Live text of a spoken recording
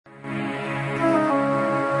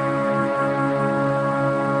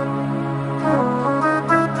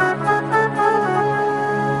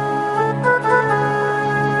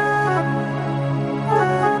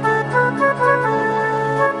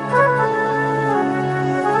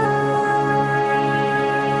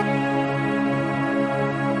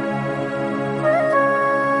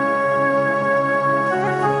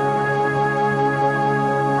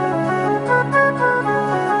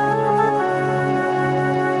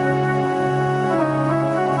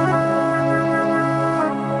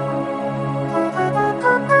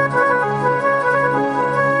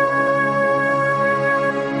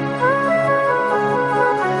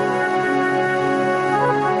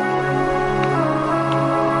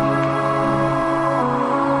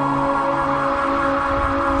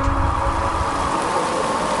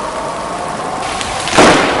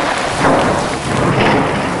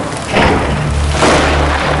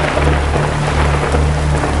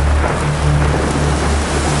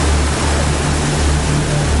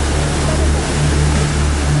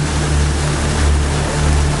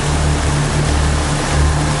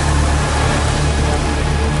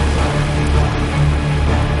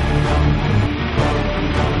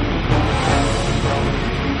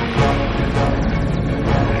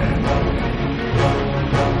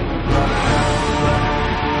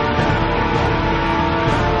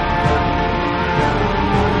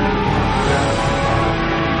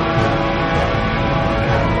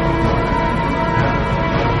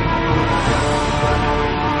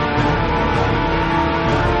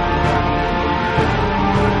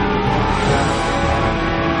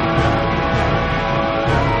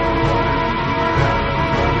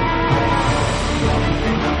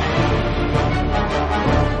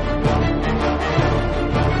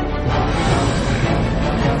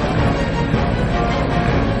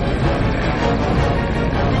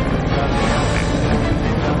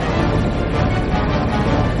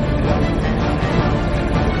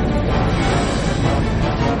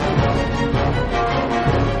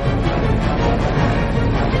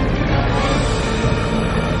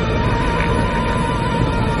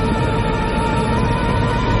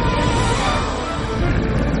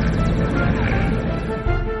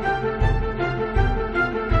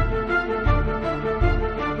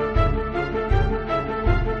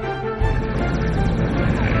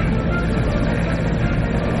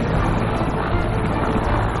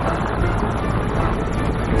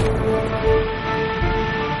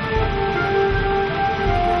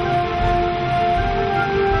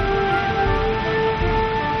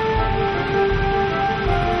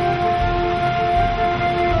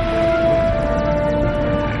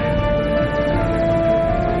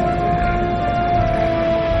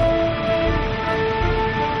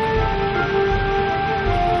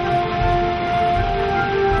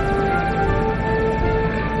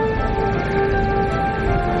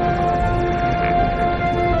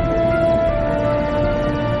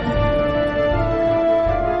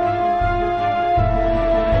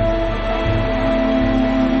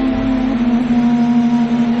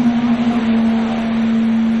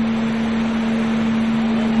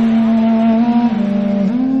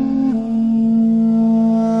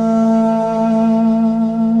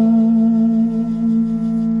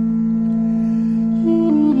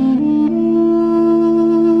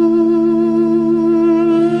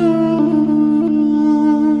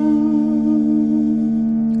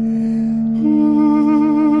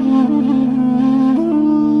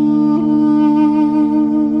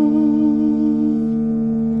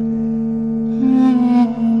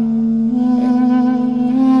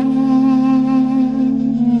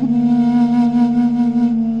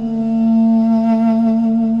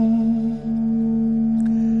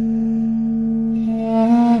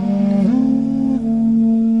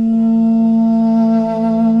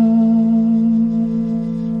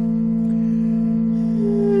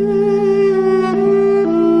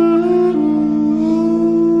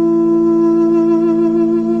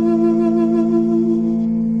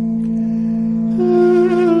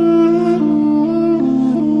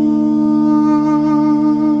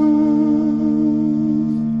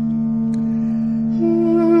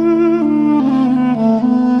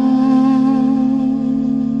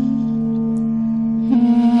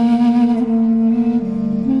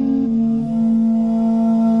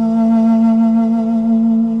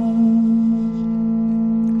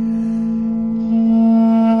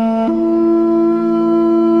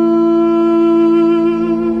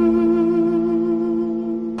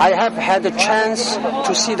I have had a chance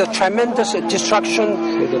to see the tremendous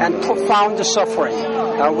destruction and profound suffering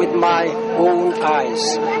with my own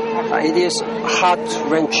eyes. It is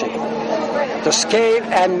heart-wrenching. The scale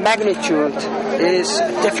and magnitude is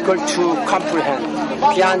difficult to comprehend,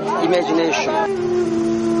 beyond imagination.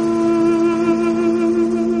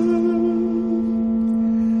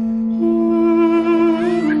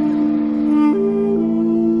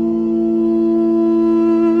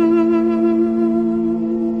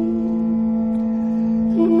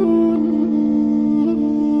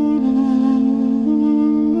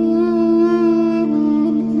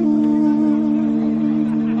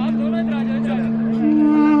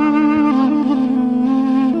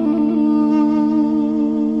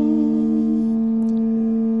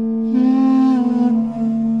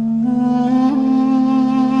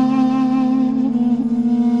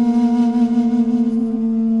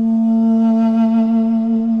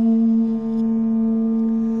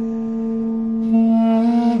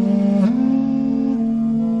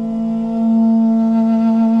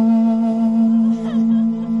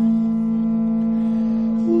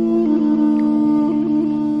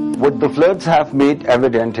 What the floods have made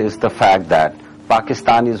evident is the fact that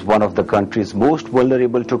Pakistan is one of the countries most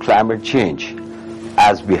vulnerable to climate change.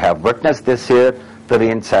 As we have witnessed this year, the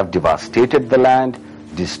rains have devastated the land,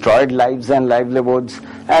 destroyed lives and livelihoods,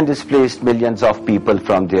 and displaced millions of people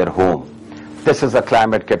from their home. This is a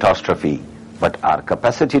climate catastrophe, but our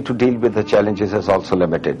capacity to deal with the challenges is also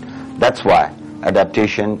limited. That's why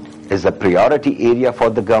adaptation is a priority area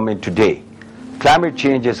for the government today. Climate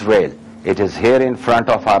change is real. It is here in front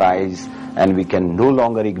of our eyes, and we can no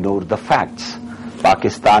longer ignore the facts.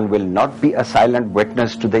 Pakistan will not be a silent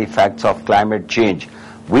witness to the effects of climate change.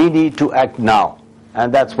 We need to act now,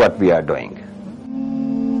 and that's what we are doing.